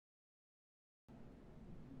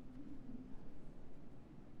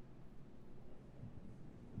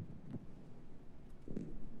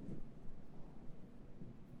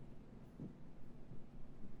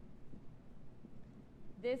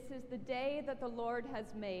This is the day that the Lord has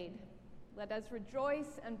made. Let us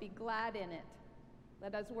rejoice and be glad in it.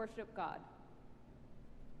 Let us worship God.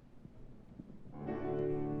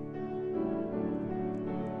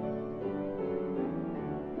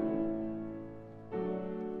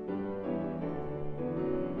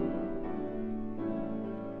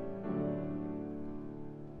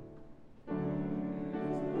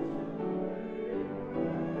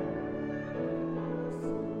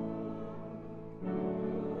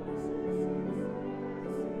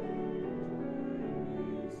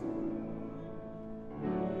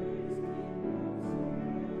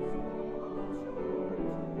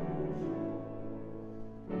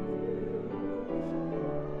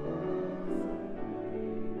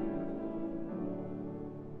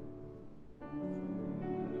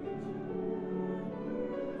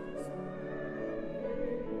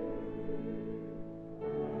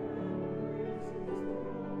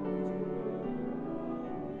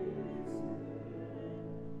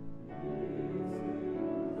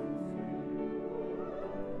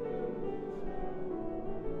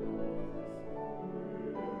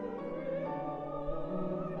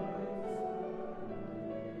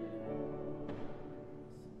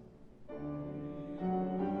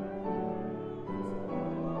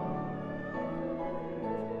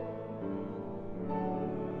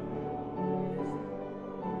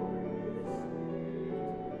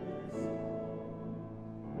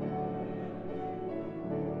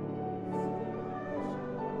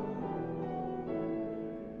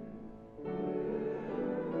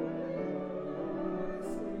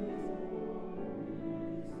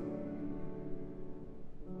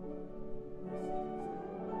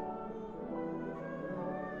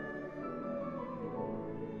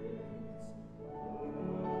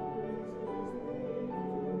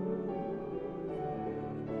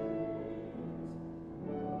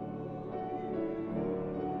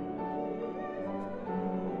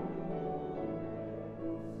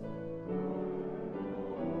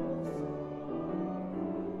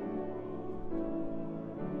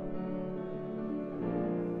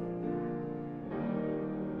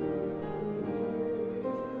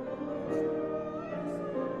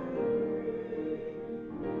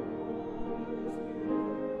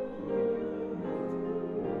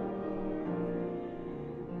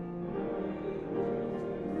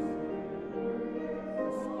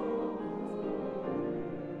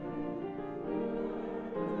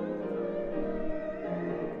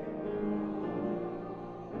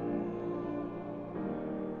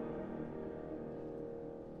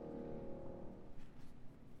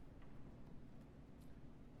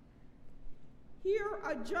 Hear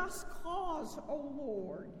a just cause, O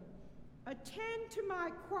Lord. Attend to my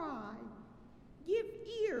cry. Give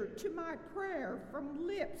ear to my prayer from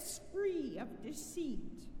lips free of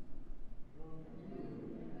deceit.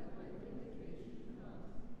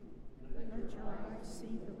 Let your eyes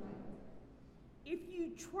see the light. If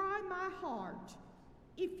you try my heart,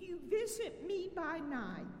 if you visit me by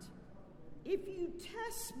night, if you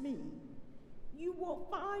test me, you will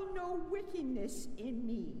find no wickedness in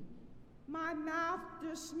me. My mouth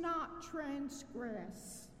does not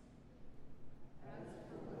transgress. As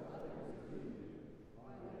for what others do,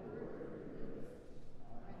 by the word of your lips,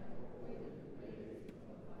 I have avoided the ways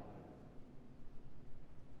of life.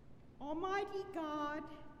 Almighty God,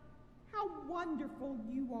 how wonderful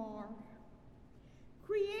you are.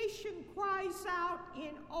 Creation cries out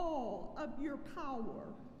in awe of your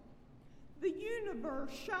power. The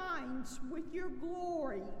universe shines with your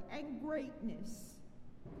glory and greatness.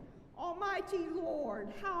 Almighty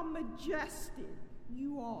Lord, how majestic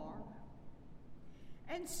you are.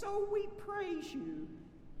 And so we praise you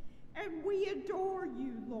and we adore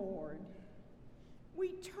you, Lord.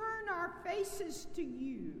 We turn our faces to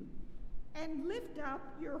you and lift up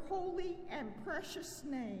your holy and precious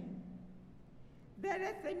name, that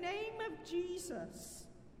at the name of Jesus,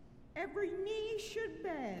 every knee should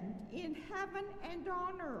bend in heaven and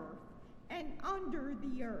on earth and under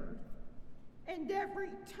the earth, and every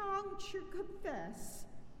tongue should confess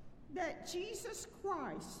that Jesus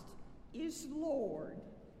Christ is Lord,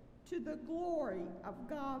 to the glory of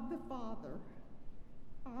God the Father.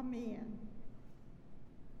 Amen.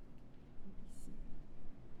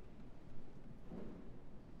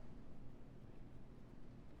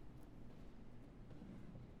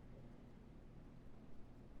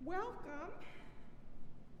 Welcome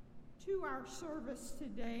to our service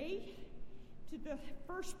today, to the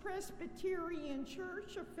First Presbyterian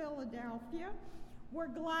Church of Philadelphia. We're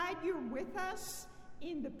glad you're with us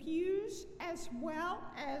in the pews as well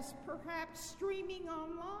as perhaps streaming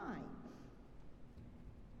online.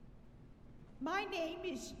 My name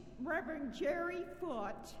is Reverend Jerry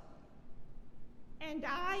Foote, and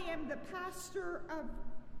I am the pastor of,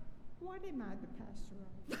 what am I the pastor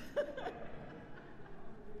of?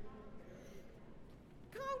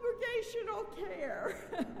 Congregational care.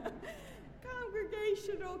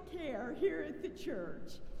 Congregational care here at the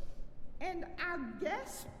church. And our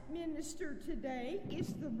guest minister today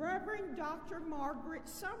is the Reverend Dr. Margaret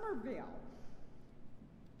Somerville.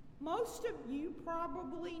 Most of you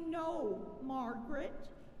probably know Margaret.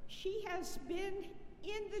 She has been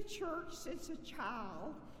in the church since a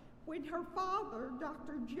child when her father,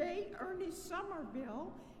 Dr. J. Ernest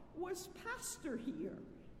Somerville, was pastor here.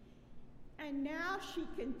 And now she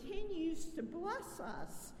continues to bless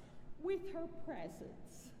us with her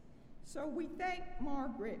presence. So we thank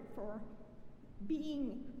Margaret for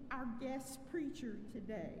being our guest preacher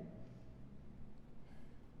today.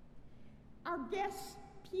 Our guest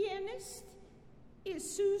pianist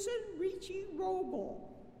is Susan Ricci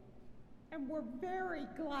Rogel, and we're very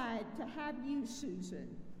glad to have you,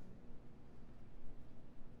 Susan.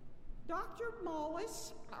 Dr.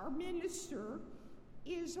 Mullis, our minister,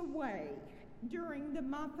 is away during the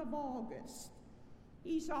month of August.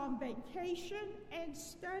 He's on vacation and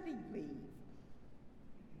study leave.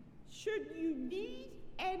 Should you need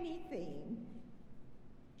anything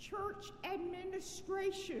church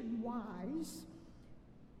administration-wise,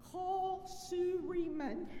 call Sue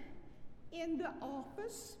Riemann in the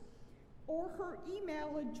office, or her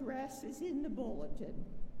email address is in the bulletin.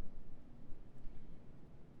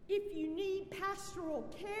 If you need pastoral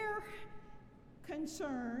care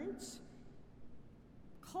concerns,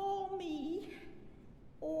 call me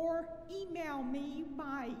or email me.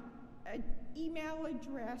 My email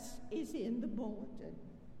address is in the bulletin.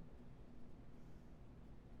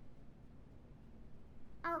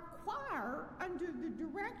 Our choir, under the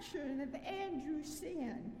direction of Andrew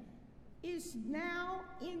Sin, is now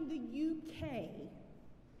in the UK,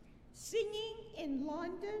 singing in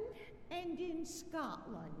London and in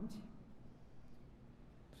Scotland.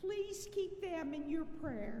 Please keep them in your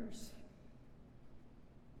prayers.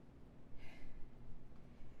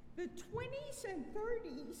 The 20s and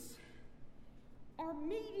 30s are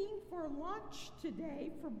meeting for lunch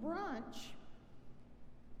today, for brunch,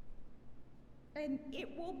 and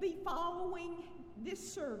it will be following this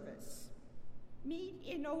service. Meet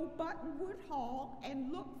in Old Buttonwood Hall and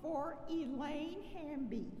look for Elaine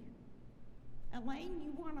Hamby. Elaine,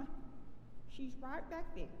 you wanna, she's right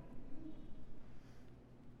back there.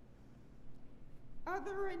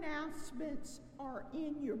 Other announcements are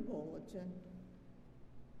in your bulletin.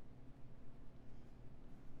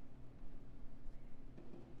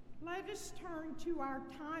 Let us turn to our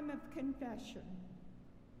time of confession.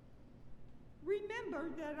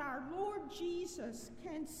 Remember that our Lord Jesus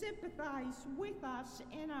can sympathize with us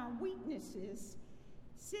in our weaknesses,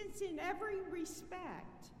 since in every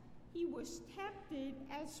respect he was tempted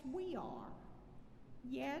as we are,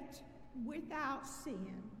 yet without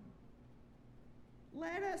sin.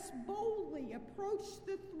 Let us boldly approach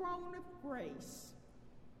the throne of grace,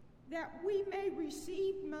 that we may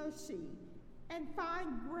receive mercy and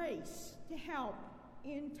find grace to help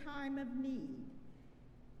in time of need.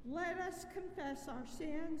 Let us confess our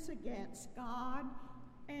sins against God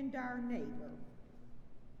and our neighbor.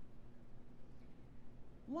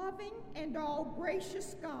 Loving and all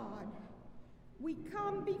gracious God, we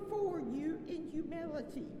come before you in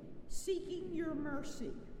humility, seeking your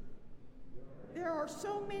mercy. There are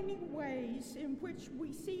so many ways in which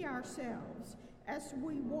we see ourselves as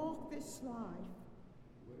we walk this life,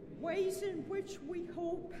 ways in which we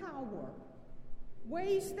hold power,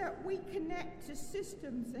 ways that we connect to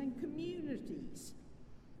systems and communities,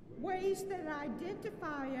 ways that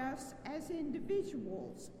identify us as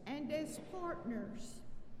individuals and as partners.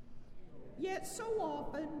 Yet so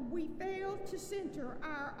often we fail to center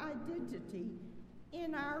our identity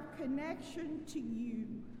in our connection to you.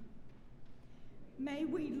 May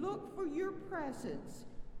we look for your presence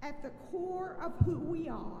at the core of who we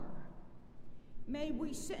are. May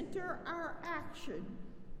we center our action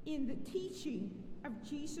in the teaching of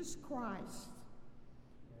Jesus Christ.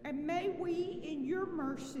 And may we, in your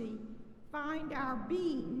mercy, find our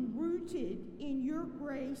being rooted in your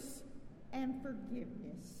grace and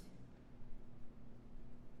forgiveness.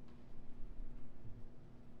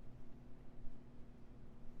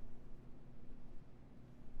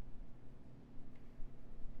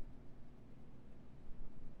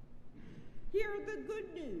 Hear the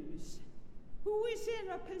good news. Who is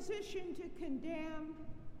in a position to condemn?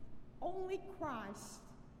 Only Christ.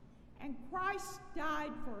 And Christ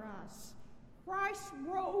died for us. Christ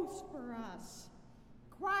rose for us.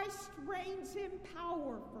 Christ reigns in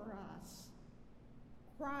power for us.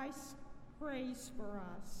 Christ prays for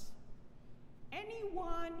us.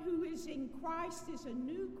 Anyone who is in Christ is a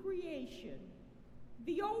new creation.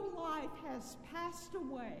 The old life has passed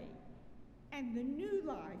away, and the new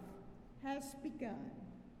life has begun.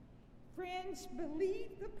 Friends,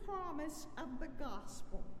 believe the promise of the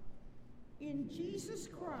gospel. In Jesus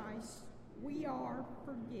Christ, we are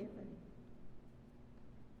forgiven.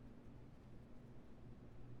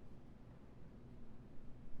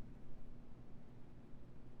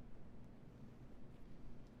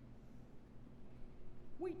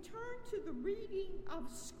 We turn to the reading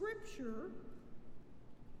of Scripture.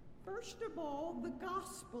 First of all, the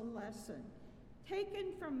gospel lesson,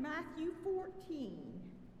 taken from Matthew 14,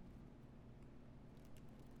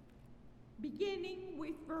 beginning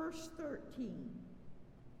with verse 13.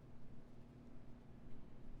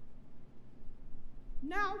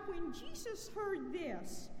 Now, when Jesus heard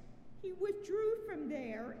this, he withdrew from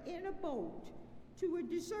there in a boat to a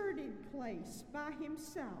deserted place by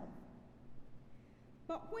himself.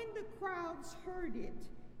 But when the crowds heard it,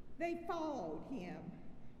 they followed him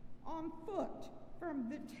on foot from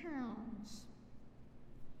the towns.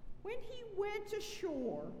 When he went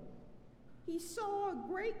ashore, he saw a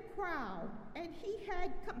great crowd, and he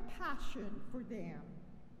had compassion for them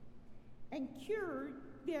and cured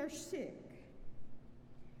their sick.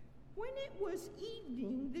 When it was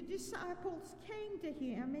evening, the disciples came to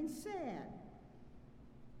him and said,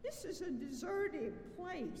 "This is a deserted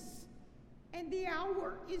place, and the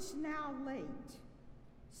hour is now late.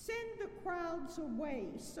 Send the crowds away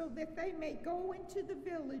so that they may go into the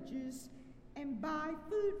villages and buy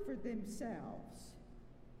food for themselves."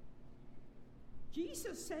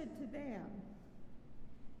 Jesus said to them,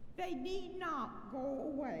 "They need not go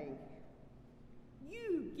away.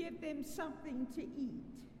 You give them something to eat."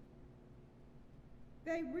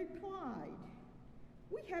 They replied,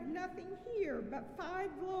 "We have nothing here but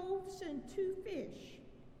 5 loaves and 2 fish.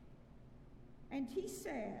 And he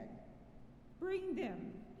said, "Bring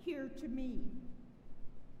them here to me."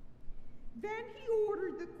 Then he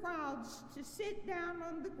ordered the crowds to sit down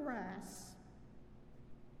on the grass.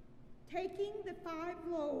 Taking the 5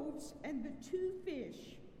 loaves and the 2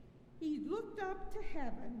 fish, he looked up to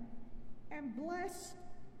heaven and blessed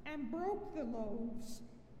and broke the loaves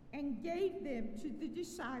and gave them to the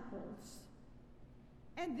disciples.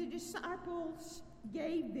 And the disciples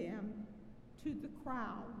gave them to the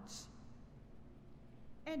crowds.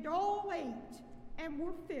 And all ate and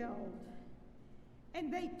were filled.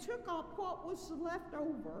 And they took up what was left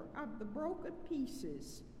over of the broken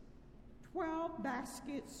pieces, 12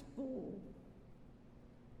 baskets full.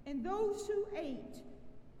 And those who ate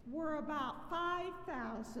were about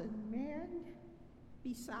 5,000 men,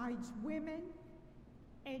 besides women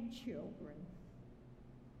and children.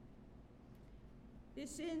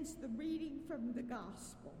 This ends the reading from the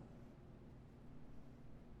gospel.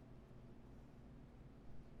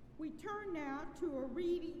 We turn now to a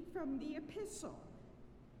reading from the epistle,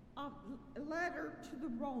 a letter to the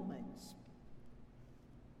Romans.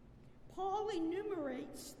 Paul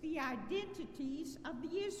enumerates the identities of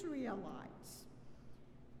the Israelites.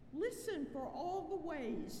 Listen for all the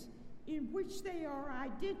ways in which they are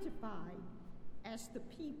identified as the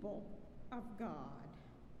people of God.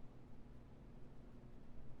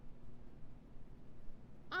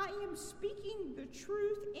 I am speaking the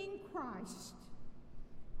truth in Christ.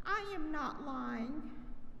 I am not lying.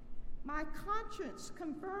 My conscience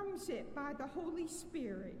confirms it by the Holy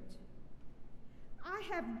Spirit. I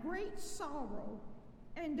have great sorrow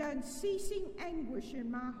and unceasing anguish in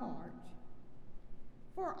my heart.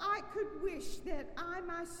 For I could wish that I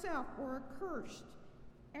myself were accursed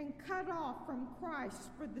and cut off from Christ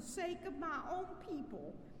for the sake of my own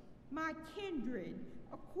people, my kindred,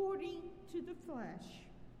 according to the flesh.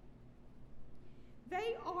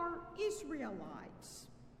 They are Israelites,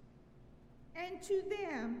 and to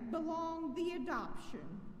them belong the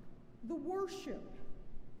adoption, the worship,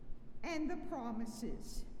 and the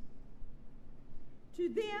promises. To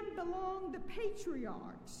them belong the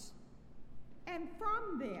patriarchs, and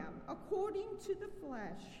from them, according to the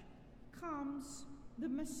flesh, comes the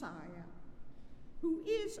Messiah, who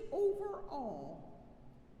is over all.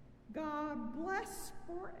 God bless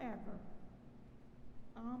forever.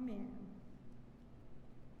 Amen.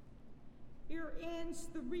 Here ends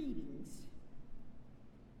the readings.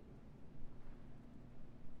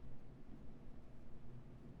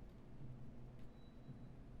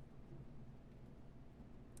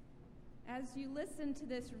 As you listen to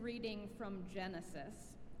this reading from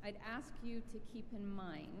Genesis, I'd ask you to keep in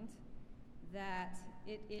mind that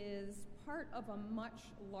it is part of a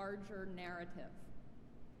much larger narrative.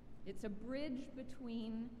 It's a bridge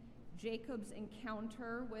between Jacob's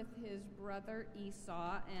encounter with his brother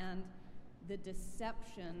Esau and the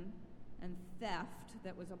deception and theft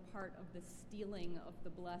that was a part of the stealing of the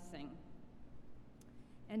blessing.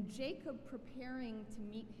 And Jacob preparing to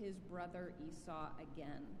meet his brother Esau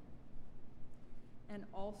again. And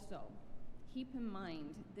also, keep in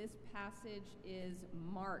mind, this passage is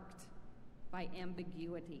marked by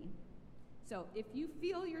ambiguity. So if you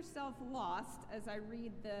feel yourself lost as I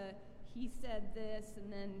read the he said this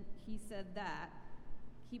and then he said that,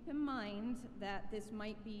 keep in mind that this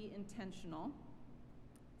might be intentional.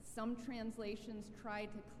 Some translations try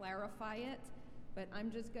to clarify it, but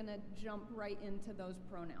I'm just going to jump right into those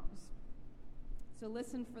pronouns. So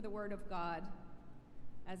listen for the word of God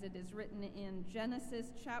as it is written in Genesis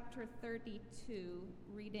chapter 32,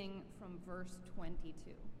 reading from verse 22.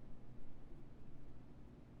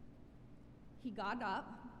 He got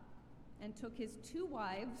up and took his 2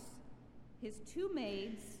 wives, his 2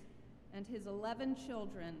 maids, and his 11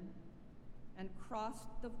 children, and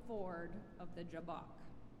crossed the ford of the Jabbok.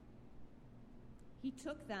 He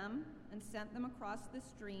took them and sent them across the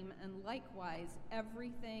stream, and likewise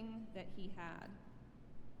everything that he had.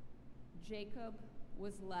 Jacob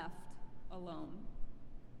was left alone.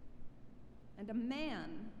 And a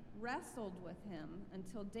man wrestled with him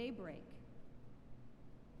until daybreak.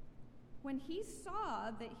 When he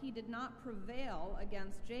saw that he did not prevail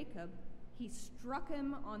against Jacob, he struck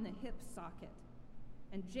him on the hip socket,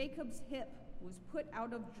 and Jacob's hip was put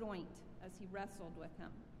out of joint as he wrestled with him.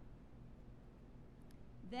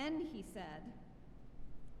 Then he said,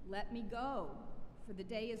 "Let me go, for the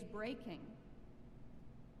day is breaking."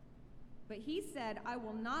 But he said, "I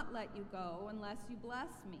will not let you go unless you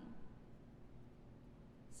bless me."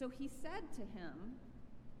 So he said to him,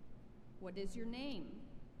 "What is your name?"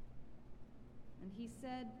 And he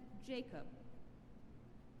said, "Jacob."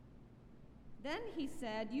 Then he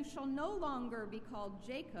said, "You shall no longer be called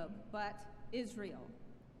Jacob, but Israel,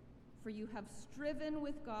 for you have striven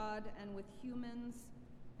with God and with humans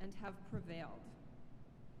and have prevailed."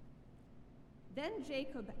 Then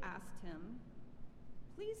Jacob asked him,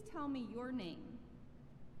 "Please tell me your name."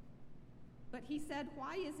 But he said,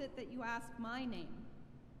 "Why is it that you ask my name?"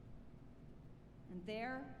 And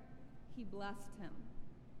there he blessed him.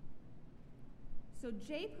 So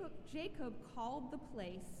Jacob called the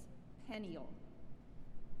place Peniel,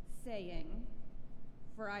 saying,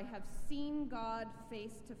 "For I have seen God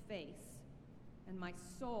face to face, and my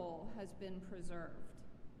soul has been preserved."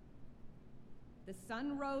 The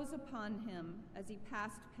sun rose upon him as he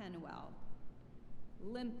passed Penuel,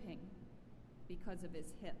 limping because of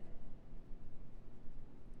his hip.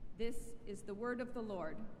 This is the word of the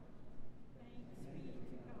Lord. Thanks be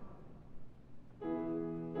to God.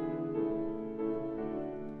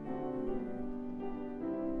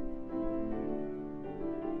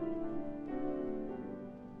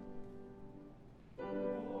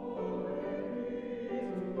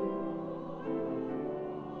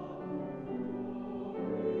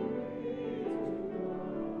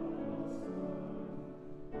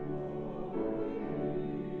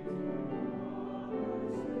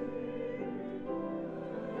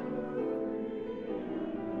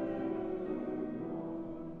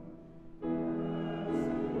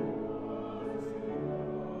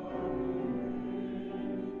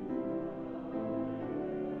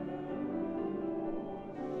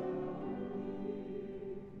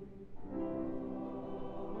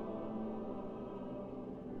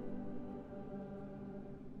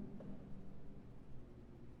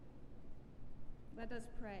 Let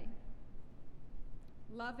us pray.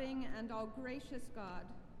 Loving and all-gracious God,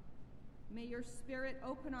 may your Spirit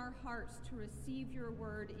open our hearts to receive your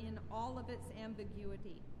word in all of its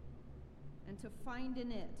ambiguity and to find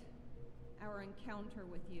in it our encounter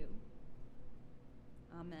with you.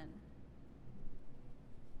 Amen.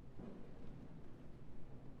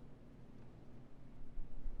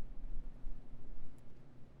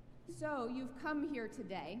 So you've come here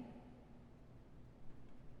today,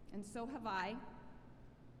 and so have I.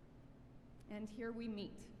 And here we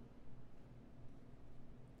meet.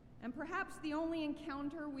 And perhaps the only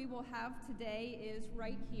encounter we will have today is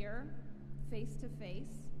right here, face to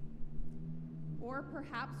face. Or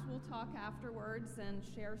perhaps we'll talk afterwards and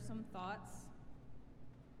share some thoughts.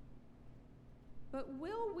 But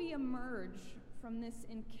will we emerge from this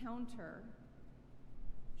encounter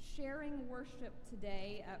sharing worship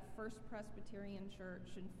today at First Presbyterian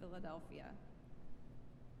Church in Philadelphia?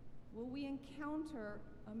 Will we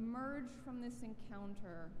emerge from this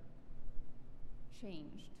encounter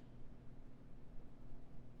changed?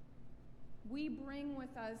 We bring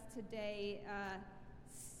with us today a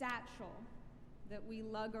satchel that we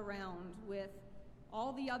lug around with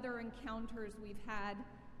all the other encounters we've had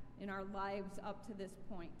in our lives up to this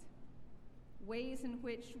point. Ways in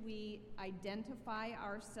which we identify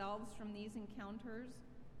ourselves from these encounters,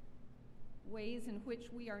 ways in which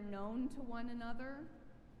we are known to one another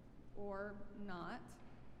or not.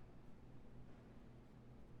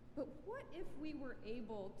 But what if we were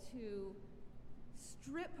able to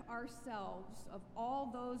strip ourselves of all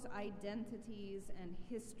those identities and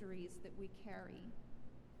histories that we carry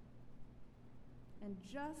and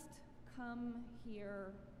just come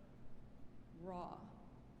here raw?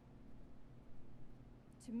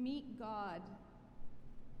 To meet God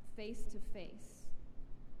face to face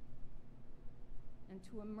and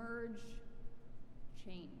to emerge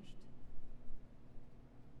changed.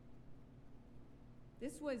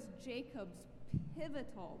 This was Jacob's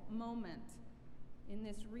pivotal moment in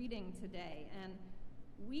this reading today, and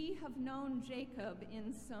we have known Jacob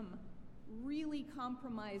in some really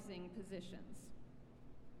compromising positions.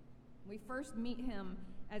 We first meet him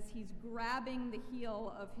as he's grabbing the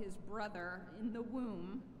heel of his brother in the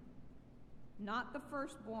womb, not the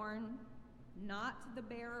firstborn, not the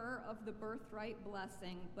bearer of the birthright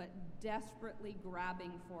blessing, but desperately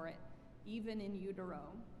grabbing for it, even in utero.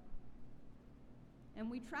 And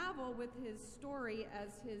we travel with his story as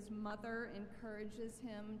his mother encourages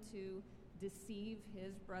him to deceive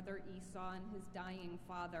his brother Esau and his dying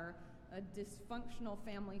father, a dysfunctional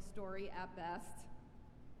family story at best.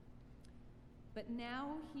 But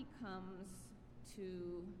now he comes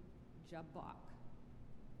to Jabbok,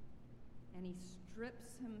 and he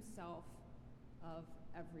strips himself of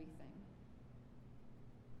everything.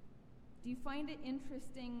 Do you find it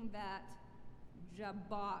interesting that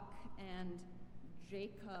Jabbok and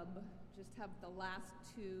Jacob just have the last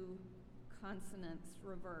two consonants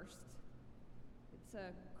reversed? It's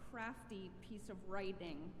a crafty piece of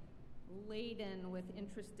writing laden with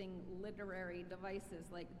interesting literary devices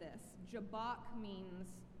like this. Jabbok means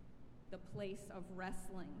the place of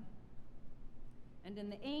wrestling. And in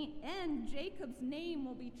the end, Jacob's name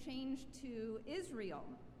will be changed to Israel,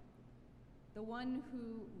 the one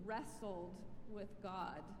who wrestled with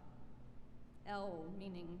God. El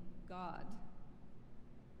meaning God.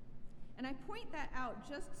 And I point that out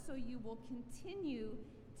just so you will continue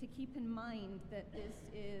to keep in mind that this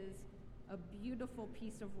is a beautiful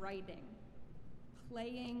piece of writing,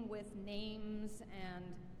 playing with names and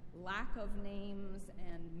lack of names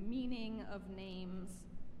and meaning of names.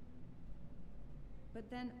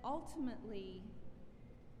 But then ultimately,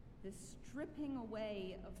 the stripping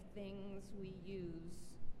away of things we use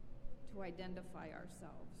to identify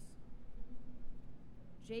ourselves.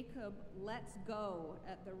 Jacob lets go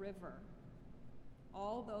at the river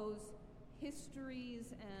all those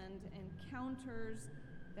histories and encounters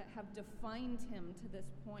that have defined him to this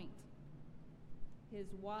point. His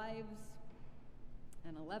wives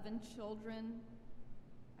and 11 children,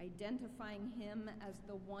 identifying him as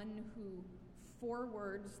the one who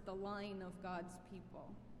forwards the line of God's people.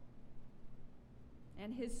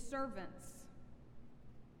 And his servants,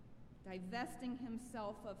 divesting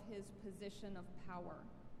himself of his position of power.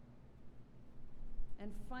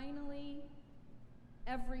 And finally,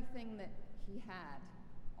 everything that he had,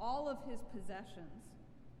 all of his possessions.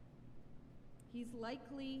 He's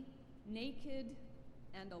likely naked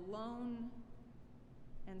and alone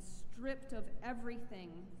and stripped of everything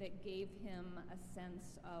that gave him a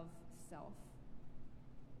sense of self.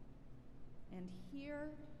 And here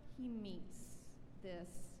he meets this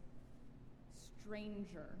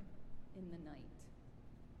stranger in the night.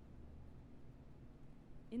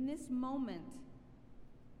 In this moment,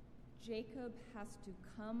 Jacob has to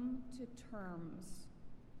come to terms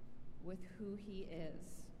with who he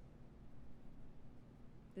is.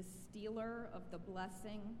 The stealer of the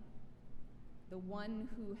blessing, the one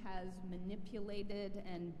who has manipulated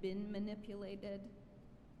and been manipulated,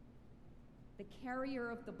 the carrier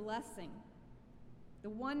of the blessing, the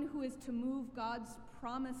one who is to move God's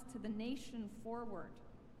promise to the nation forward,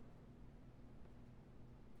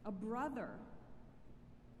 a brother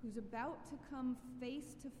who's about to come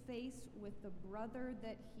face to face with the brother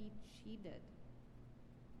that he cheated.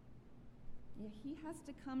 Yeah, he has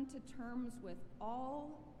to come to terms with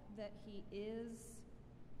all that he is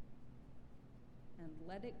and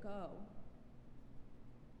let it go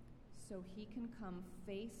so he can come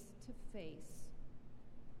face to face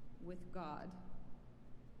with God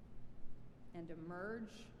and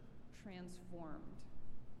emerge transformed.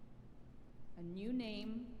 A new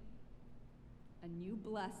name, a new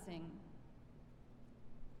blessing,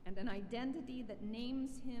 and an identity that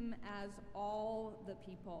names him as all the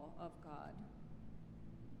people of God,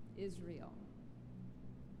 Israel.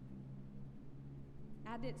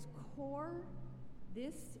 At its core,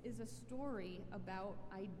 This is a story about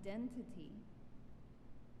identity,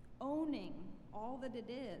 owning all that it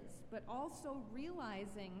is, but also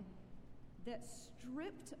realizing that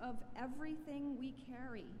stripped of everything we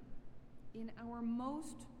carry in our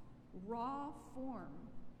most raw form,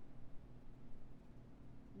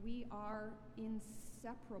 we are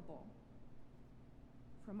inseparable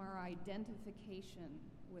from our identification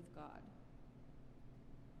with God.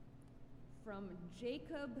 From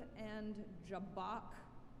Jacob and Jabbok,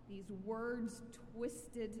 these words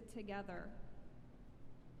twisted together,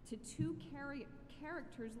 to two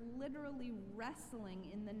characters literally wrestling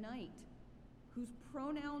in the night, whose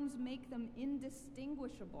pronouns make them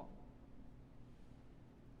indistinguishable.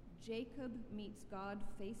 Jacob meets God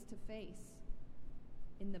face to face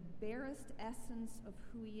in the barest essence of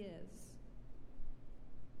who he is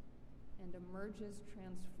and emerges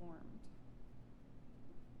transformed.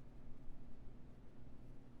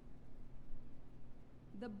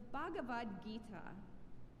 The Bhagavad Gita,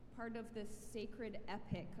 part of this sacred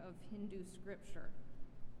epic of Hindu scripture,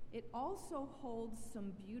 it also holds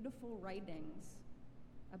some beautiful writings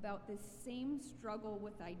about this same struggle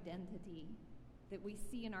with identity that we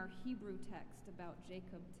see in our Hebrew text about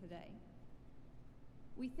Jacob today.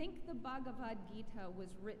 We think the Bhagavad Gita was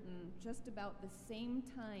written just about the same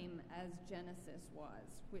time as Genesis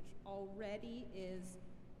was, which already is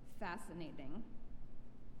fascinating.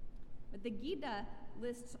 But the Gita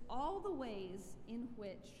lists all the ways in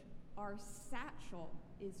which our satchel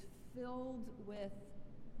is filled with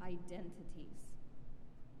identities.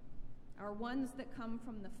 Our ones that come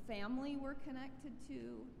from the family we're connected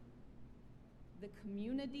to, the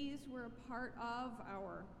communities we're a part of,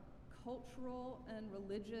 our cultural and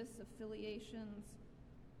religious affiliations,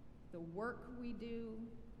 the work we do,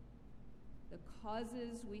 the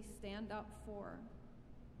causes we stand up for.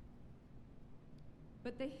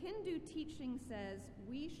 But the Hindu teaching says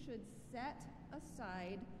we should set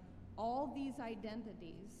aside all these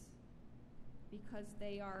identities because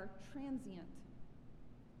they are transient,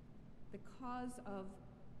 the cause of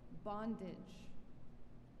bondage,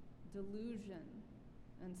 delusion,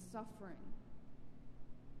 and suffering.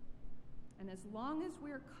 And as long as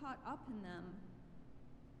we're caught up in them,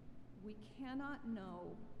 we cannot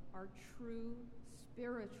know our true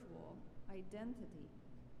spiritual identity.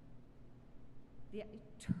 The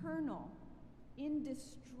eternal,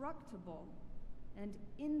 indestructible, and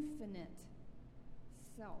infinite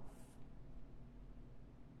self.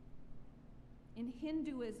 In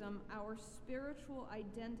Hinduism, our spiritual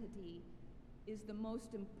identity is the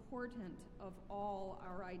most important of all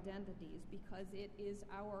our identities because it is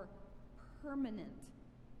our permanent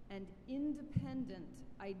and independent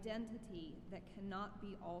identity that cannot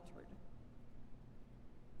be altered.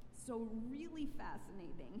 So really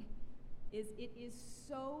fascinating is it is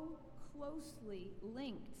so closely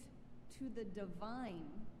linked to the divine.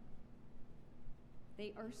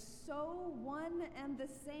 They are so one and the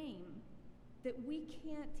same that we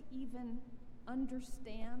can't even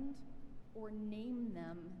understand or name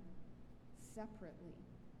them separately.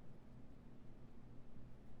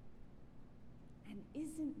 And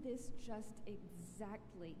isn't this just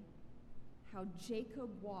exactly how Jacob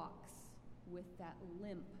walks with that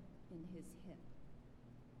limp in his hip?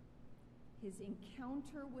 His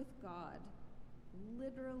encounter with God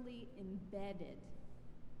literally embedded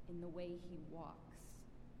in the way he walks.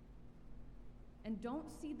 And don't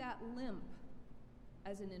see that limp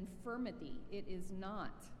as an infirmity. It is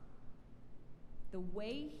not. The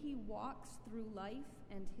way he walks through life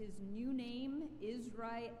and his new name,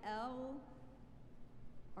 Israel,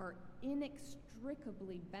 are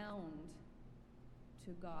inextricably bound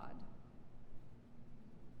to God.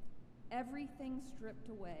 Everything stripped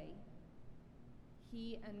away,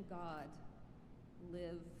 he and God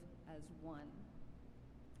live as one.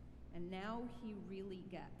 And now he really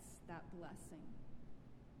gets that blessing.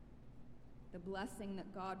 The blessing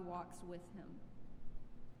that God walks with him.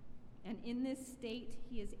 And in this state,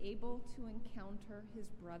 he is able to encounter his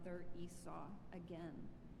brother Esau again.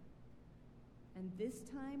 And this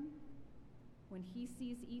time, when he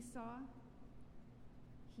sees Esau,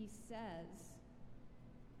 he says,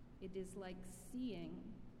 it is like seeing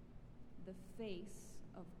the face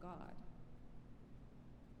of God.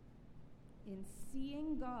 In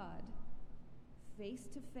seeing God face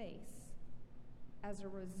to face, as a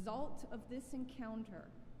result of this encounter,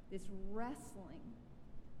 this wrestling,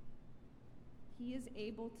 he is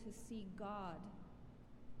able to see God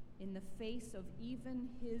in the face of even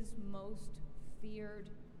his most feared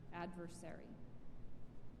adversary.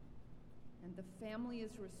 And the family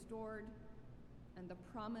is restored, and the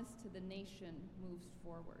promise to the nation moves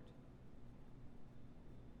forward.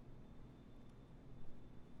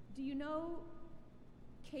 Do you know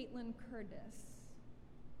Caitlin Curtis?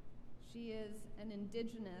 She is an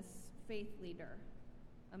indigenous faith leader,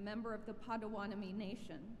 a member of the Potawatomi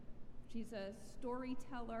Nation. She's a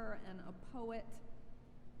storyteller and a poet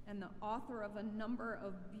and the author of a number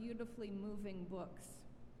of beautifully moving books,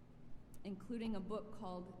 including a book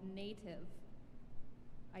called Native: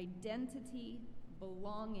 Identity,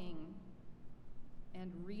 Belonging,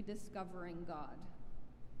 and Rediscovering God.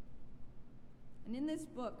 And in this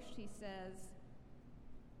book, she says,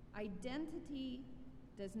 identity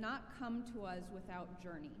does not come to us without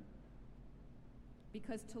journey,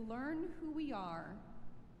 because to learn who we are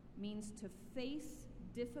means to face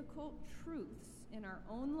difficult truths in our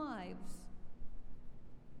own lives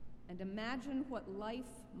and imagine what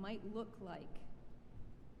life might look like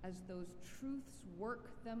as those truths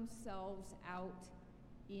work themselves out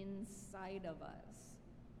inside of us.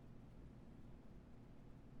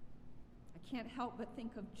 I can't help but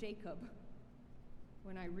think of Jacob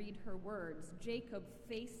when I read her words. Jacob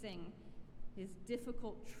facing his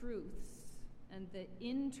difficult truths and the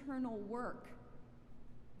internal work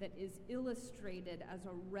that is illustrated as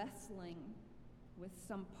a wrestling with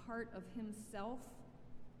some part of himself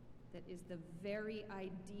that is the very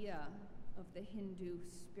idea of the Hindu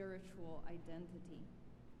spiritual identity,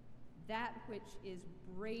 that which is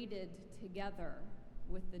braided together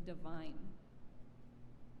with the divine.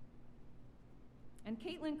 And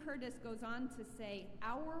Caitlin Curtis goes on to say,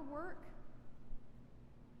 our work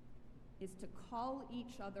is to call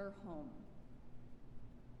each other home,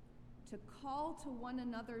 to call to one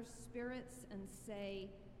another's spirits and say,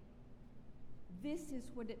 this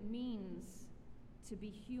is what it means to be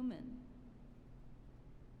human,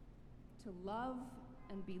 to love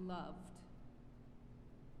and be loved.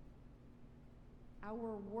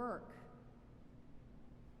 Our work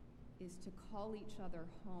is to call each other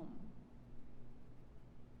home.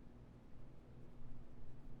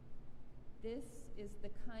 This is the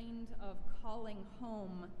kind of calling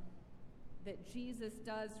home that Jesus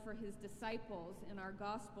does for his disciples in our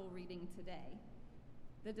gospel reading today.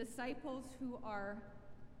 The disciples who are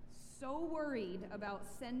so worried about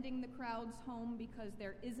sending the crowds home because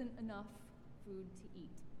there isn't enough food to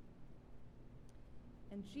eat.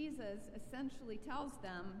 And Jesus essentially tells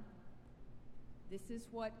them, this is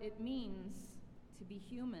what it means to be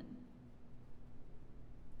human,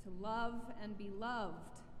 to love and be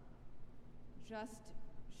loved. Just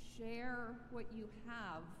share what you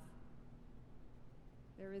have.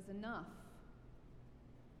 There is enough.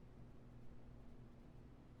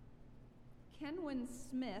 Kenwyn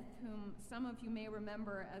Smith, whom some of you may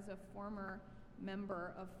remember as a former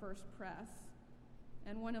member of First Press,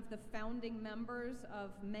 and one of the founding members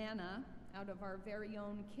of Manna, out of our very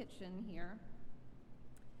own kitchen here,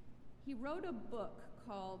 he wrote a book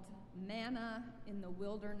called Manna in the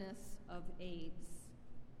Wilderness of AIDS,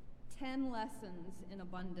 10 Lessons in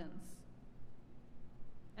Abundance.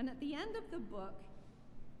 And at the end of the book,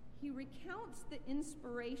 he recounts the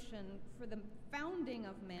inspiration for the founding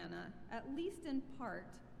of Manna, at least in part,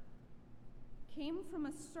 came from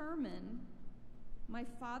a sermon my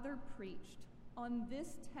father preached on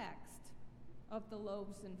this text of the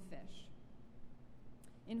loaves and fish,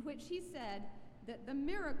 in which he said that the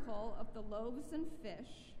miracle of the loaves and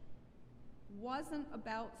fish wasn't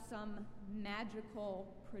about some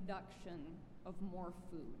magical production of more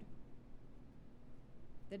food,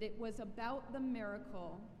 that it was about the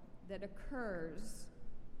miracle that occurs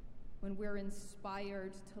when we're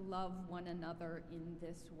inspired to love one another in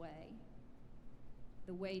this way,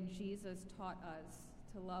 the way Jesus taught us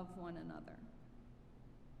to love one another.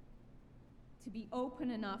 To be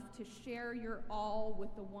open enough to share your all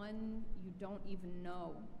with the one you don't even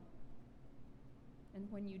know. And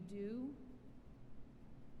when you do,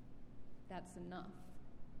 that's enough.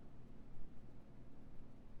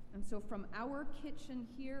 And so from our kitchen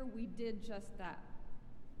here, we did just that.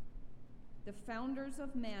 The founders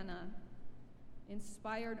of Manna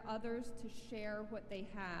inspired others to share what they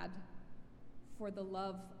had for the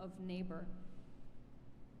love of neighbor.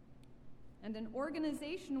 And an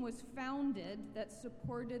organization was founded that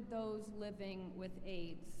supported those living with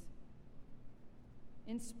AIDS.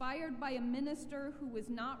 Inspired by a minister who was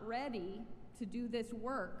not ready to do this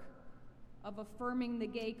work of affirming the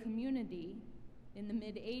gay community in the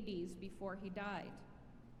mid-'80s before he died.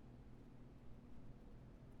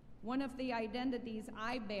 One of the identities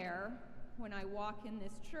I bear when I walk in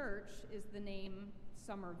this church is the name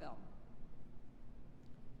Somerville.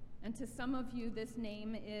 And to some of you, this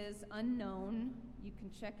name is unknown. You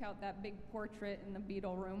can check out that big portrait in the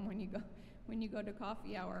Beetle Room when you go to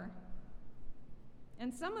coffee hour.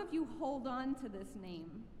 And some of you hold on to this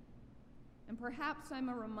name. And perhaps I'm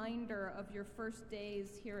a reminder of your first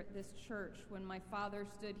days here at this church when my father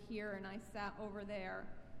stood here and I sat over there.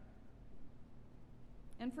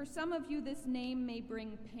 And for some of you, this name may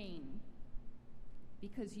bring pain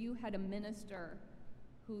because you had a minister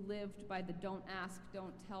who lived by the don't ask,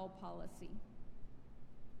 don't tell policy.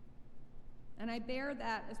 And I bear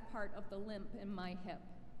that as part of the limp in my hip.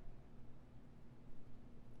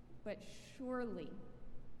 But surely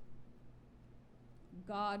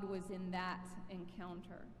God was in that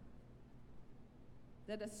encounter.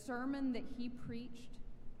 That a sermon that he preached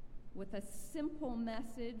with a simple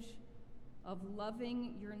message of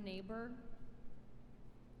loving your neighbor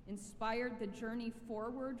inspired the journey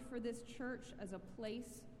forward for this church as a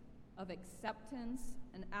place of acceptance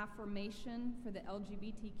and affirmation for the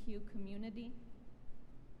LGBTQ community.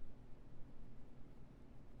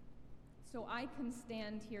 So I can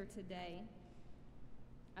stand here today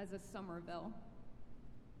as a Somerville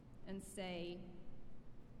and say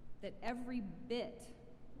that every bit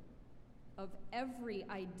of every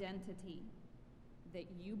identity that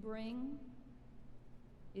you bring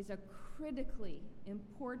is a critically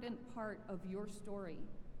important part of your story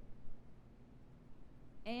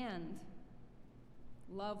and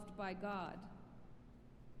loved by God.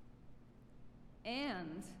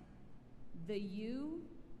 And the you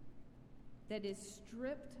that is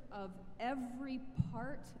stripped of every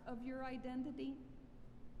part of your identity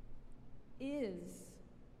is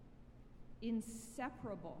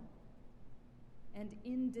inseparable and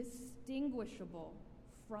indistinguishable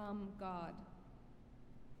from God.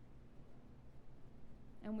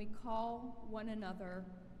 And we call one another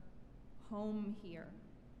home here,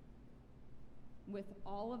 with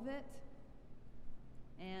all of it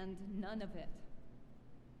and none of it.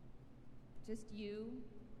 Just you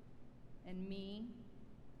and me,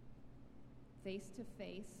 face to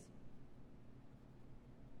face,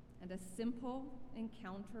 and a simple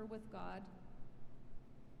encounter with God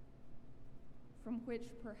from which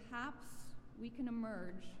perhaps we can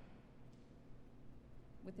emerge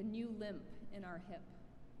with a new limp in our hip.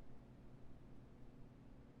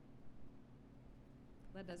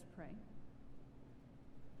 Let us pray.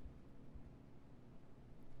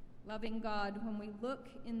 Loving God, when we look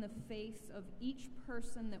in the face of each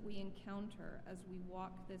person that we encounter as we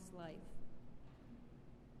walk this life,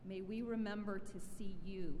 may we remember to see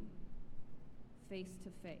you face to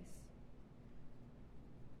face.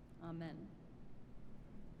 Amen.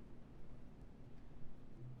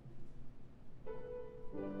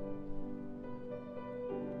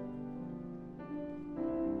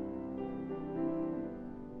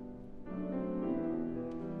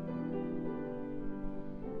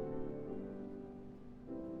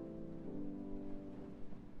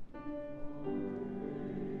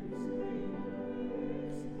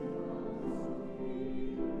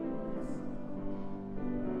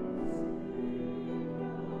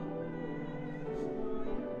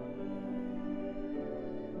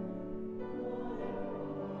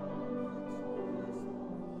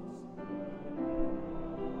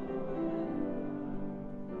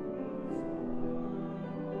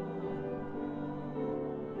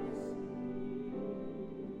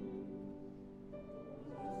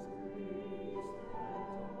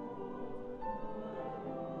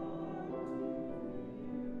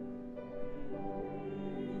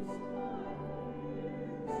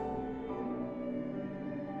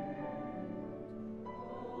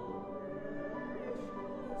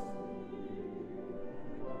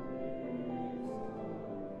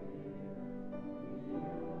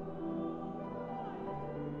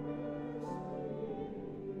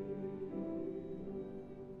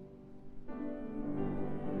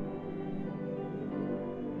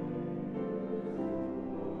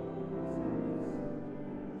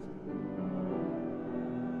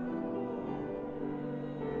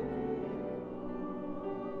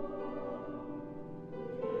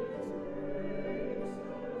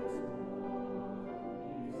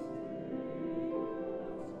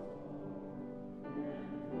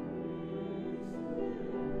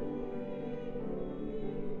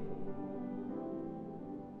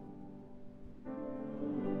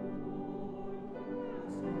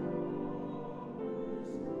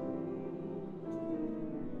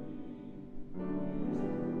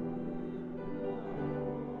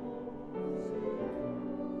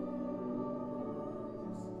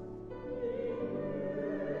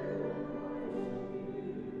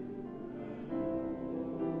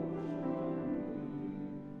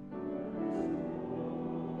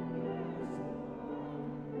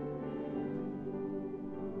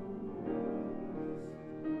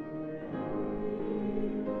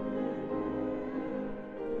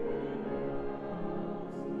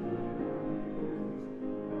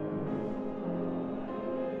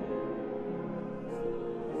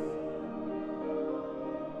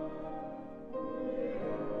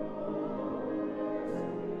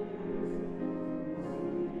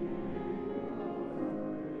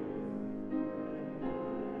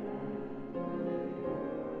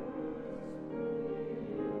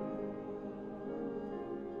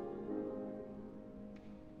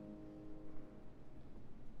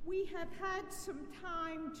 have had some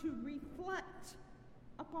time to reflect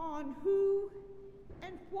upon who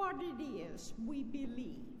and what it is we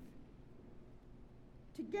believe.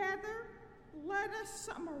 Together, let us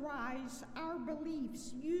summarize our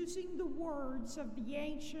beliefs using the words of the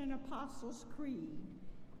ancient Apostles' Creed.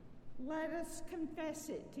 Let us confess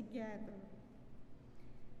it together.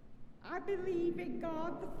 I believe in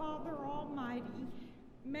God the Father Almighty,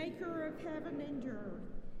 maker of heaven and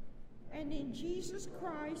earth, and in Jesus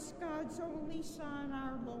Christ, God's only Son,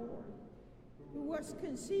 our Lord, who was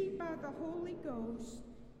conceived by the Holy Ghost,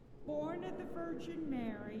 born of the Virgin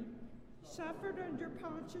Mary, suffered under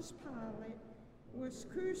Pontius Pilate, was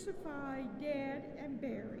crucified, dead, and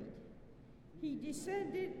buried. He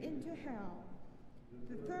descended into hell.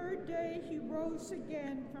 The third day he rose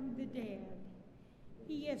again from the dead.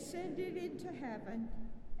 He ascended into heaven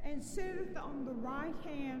and sitteth on the right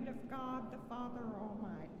hand of God the Father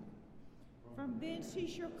Almighty. From thence he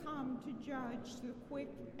shall come to judge the quick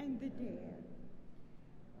and the dead.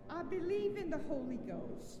 I believe in the Holy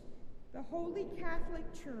Ghost, the Holy Catholic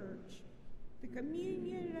Church, the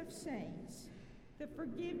communion of saints, the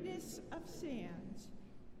forgiveness of sins,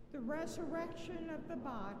 the resurrection of the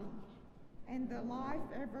body, and the life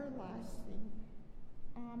everlasting.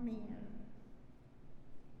 Amen.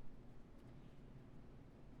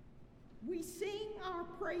 We sing our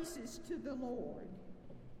praises to the Lord,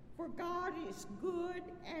 for God is good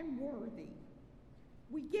and worthy.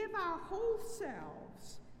 We give our whole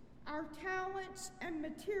selves, our talents and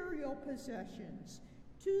material possessions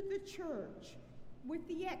to the church with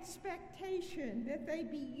the expectation that they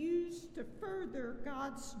be used to further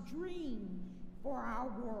God's dream for our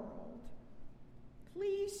world.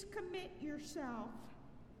 Please commit yourself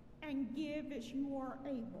and give as you are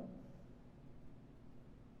able.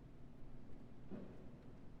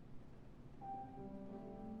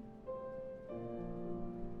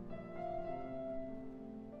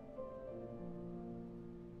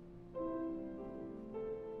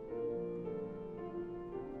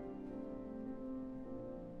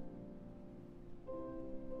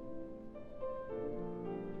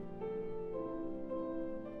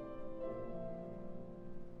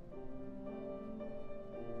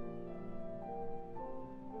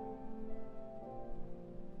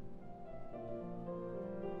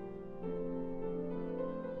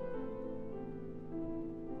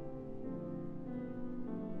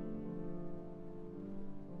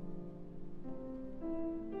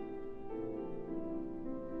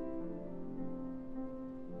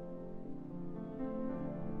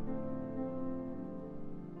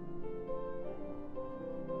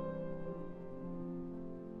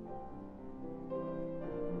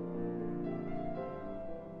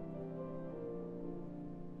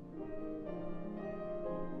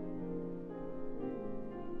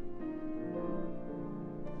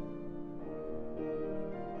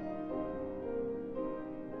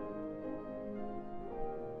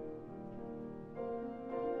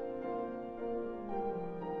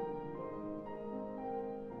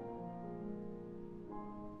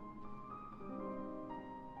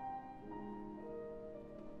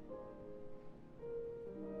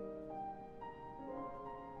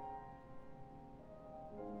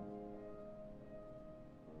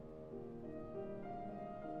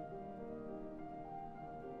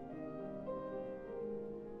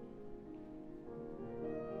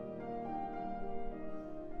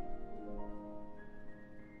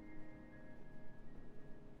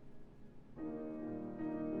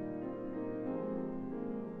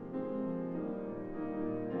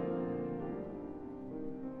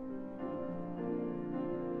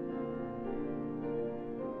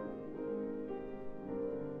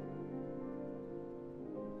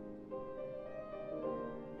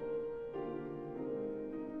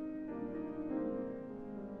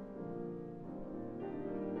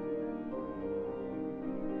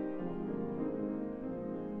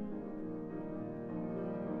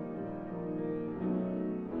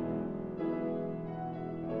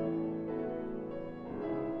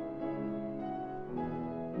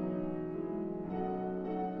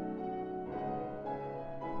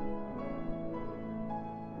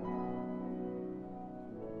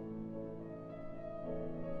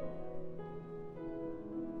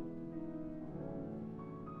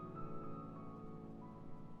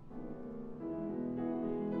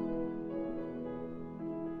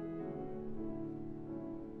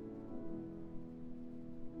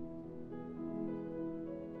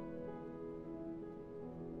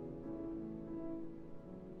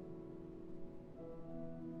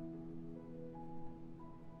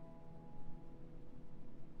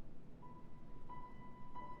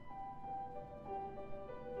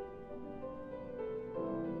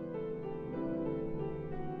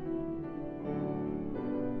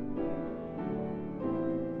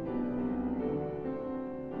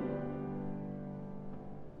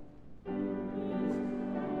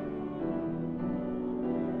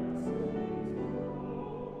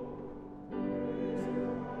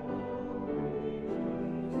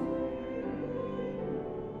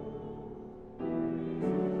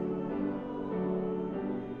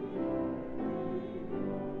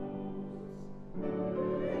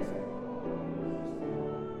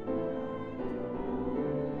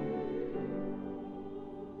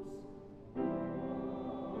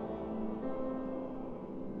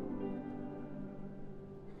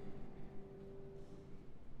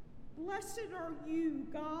 Blessed are you,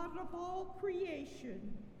 God of all creation.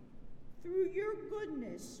 Through your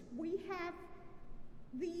goodness, we have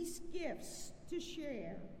these gifts to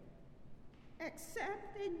share.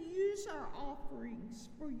 Accept and use our offerings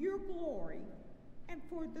for your glory and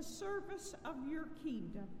for the service of your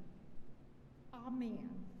kingdom. Amen.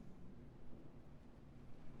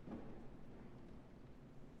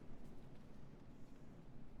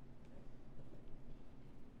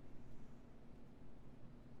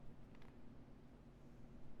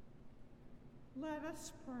 Let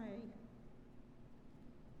us pray.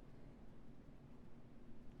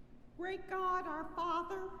 Great God, our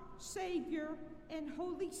Father, Savior, and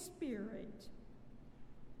Holy Spirit,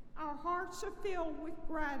 our hearts are filled with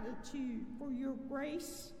gratitude for your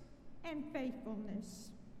grace and faithfulness.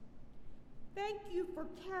 Thank you for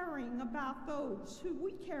caring about those who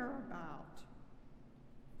we care about,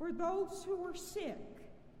 for those who are sick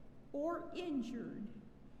or injured,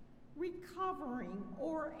 recovering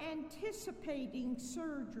or anticipating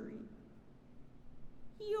surgery.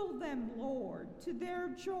 Heal them, Lord, to their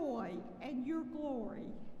joy and your glory.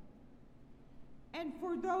 And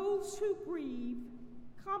for those who grieve,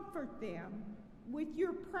 comfort them with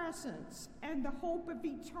your presence and the hope of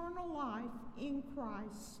eternal life in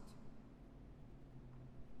Christ.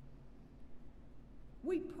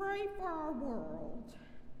 We pray for our world.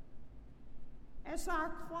 As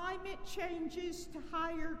our climate changes to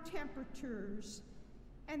higher temperatures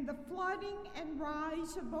and the flooding and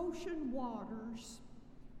rise of ocean waters,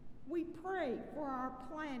 we pray for our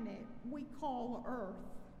planet we call Earth.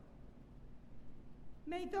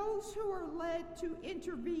 May those who are led to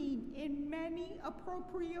intervene in many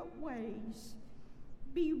appropriate ways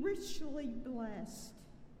be richly blessed.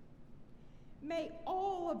 May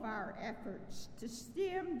all of our efforts to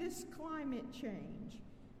stem this climate change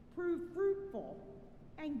prove fruitful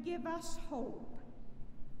and give us hope,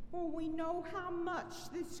 for we know how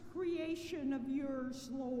much this creation of yours,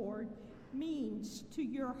 Lord, means to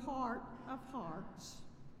your heart of hearts.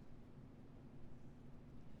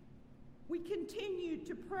 We continue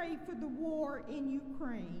to pray for the war in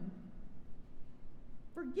Ukraine.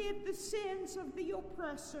 Forgive the sins of the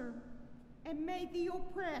oppressor, and may the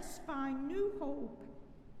oppressed find new hope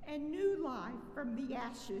and new life from the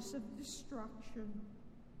ashes of destruction.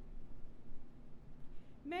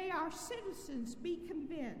 May our citizens be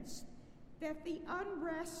convinced that the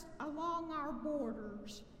unrest along our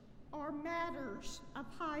borders are matters of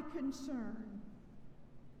high concern.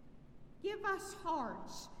 Give us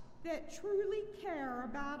hearts that truly care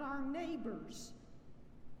about our neighbors,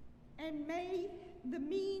 and may the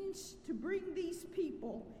means to bring these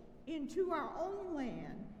people into our own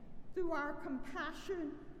land through our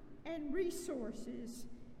compassion and resources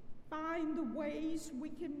find the ways we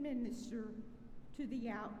can minister to the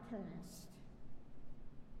outcast.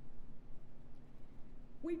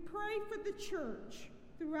 We pray for the church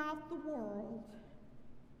throughout the world.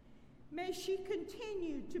 May she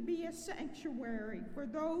continue to be a sanctuary for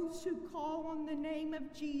those who call on the name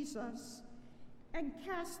of Jesus and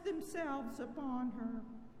cast themselves upon her.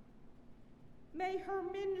 May her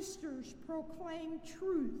ministers proclaim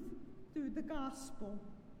truth through the gospel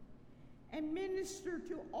and minister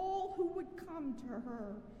to all who would come to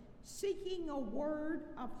her, seeking a word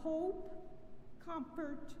of hope,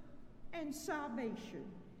 comfort, and salvation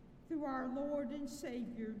through our Lord and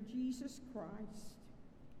Savior, Jesus Christ.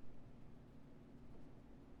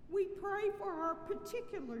 We pray for our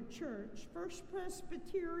particular church, First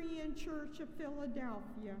Presbyterian Church of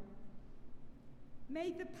Philadelphia.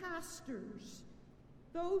 May the pastors,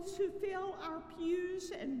 those who fill our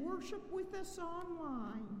pews and worship with us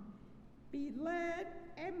online, be led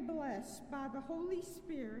and blessed by the Holy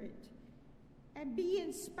Spirit and be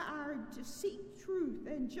inspired to seek truth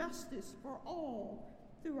and justice for all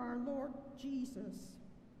through our Lord Jesus.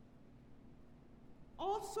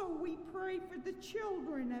 Also, we pray for the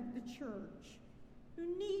children of the church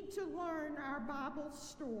who need to learn our Bible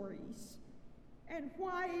stories and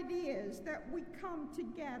why it is that we come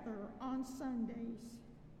together on Sundays.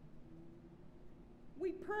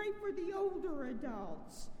 We pray for the older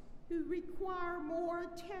adults who require more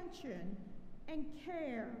attention and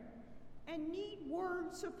care and need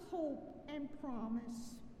words of hope and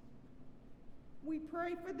promise. We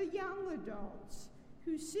pray for the young adults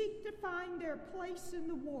who seek to find their place in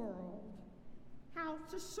the world, how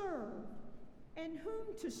to serve, and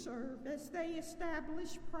whom to serve as they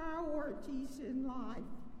establish priorities in life.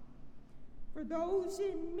 For those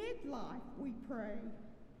in midlife, we pray,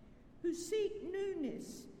 who seek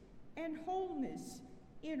newness and wholeness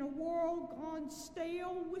in a world gone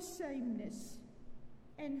stale with sameness,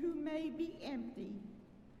 and who may be empty.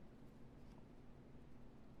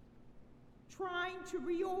 trying to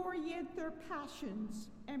reorient their passions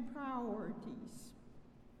and priorities.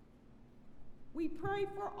 We pray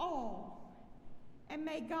for all, and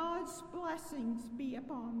may God's blessings be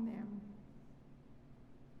upon them.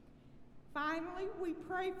 Finally, we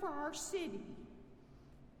pray for our city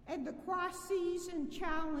and the crises and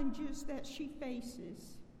challenges that she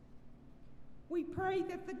faces. We pray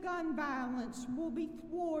that the gun violence will be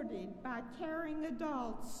thwarted by caring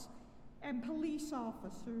adults and police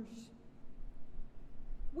officers.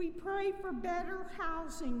 We pray for better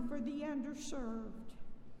housing for the underserved,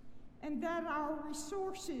 and that our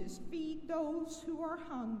resources feed those who are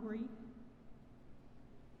hungry.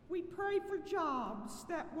 We pray for jobs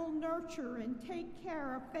that will nurture and take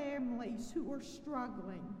care of families who are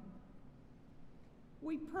struggling.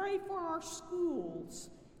 We pray for our schools,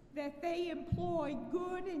 that they employ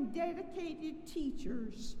good and dedicated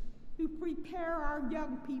teachers who prepare our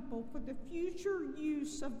young people for the future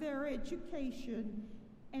use of their education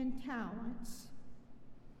and talents.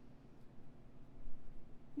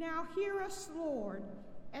 Now hear us, Lord,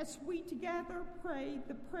 as we together pray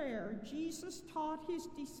the prayer Jesus taught his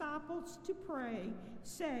disciples to pray,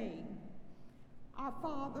 saying, Our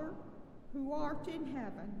Father, who art in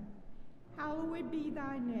heaven, hallowed be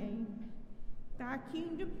thy name. Thy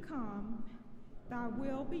kingdom come, thy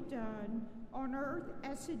will be done, on earth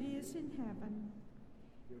as it is in heaven.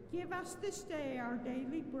 Give us this day our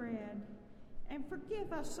daily bread, and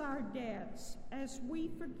forgive us our debts as we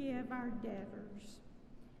forgive our debtors.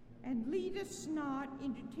 And lead us not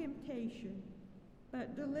into temptation,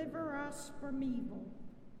 but deliver us from evil.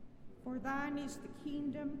 For thine is the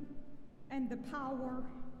kingdom, and the power,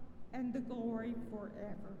 and the glory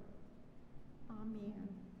forever. Amen.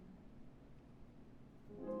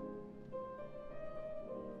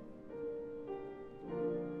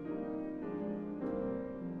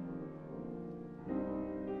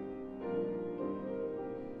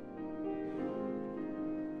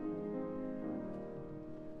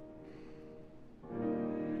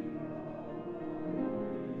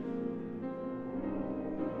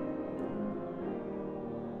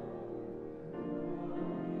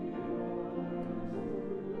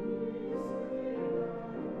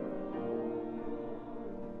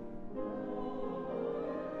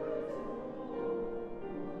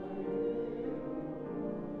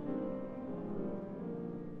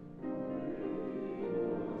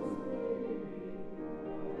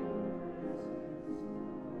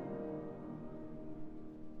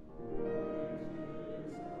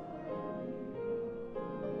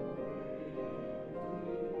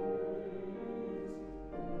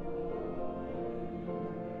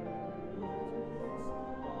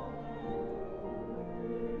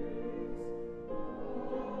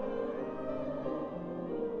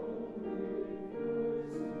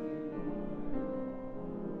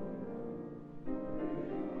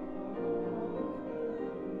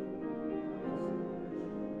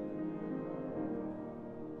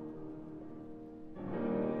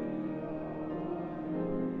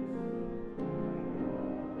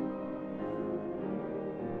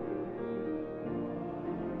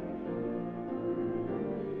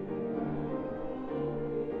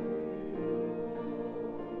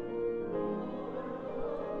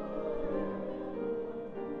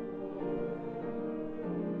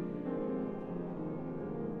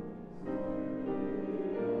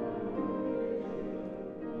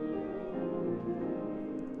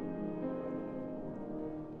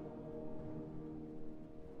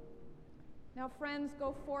 Now, friends,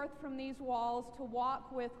 go forth from these walls to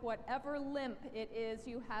walk with whatever limp it is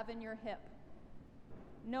you have in your hip,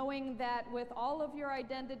 knowing that with all of your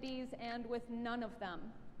identities and with none of them,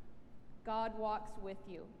 God walks with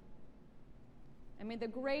you. And may the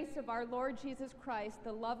grace of our Lord Jesus Christ,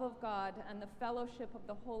 the love of God, and the fellowship of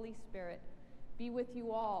the Holy Spirit be with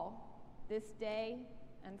you all this day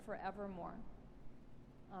and forevermore.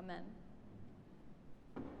 Amen.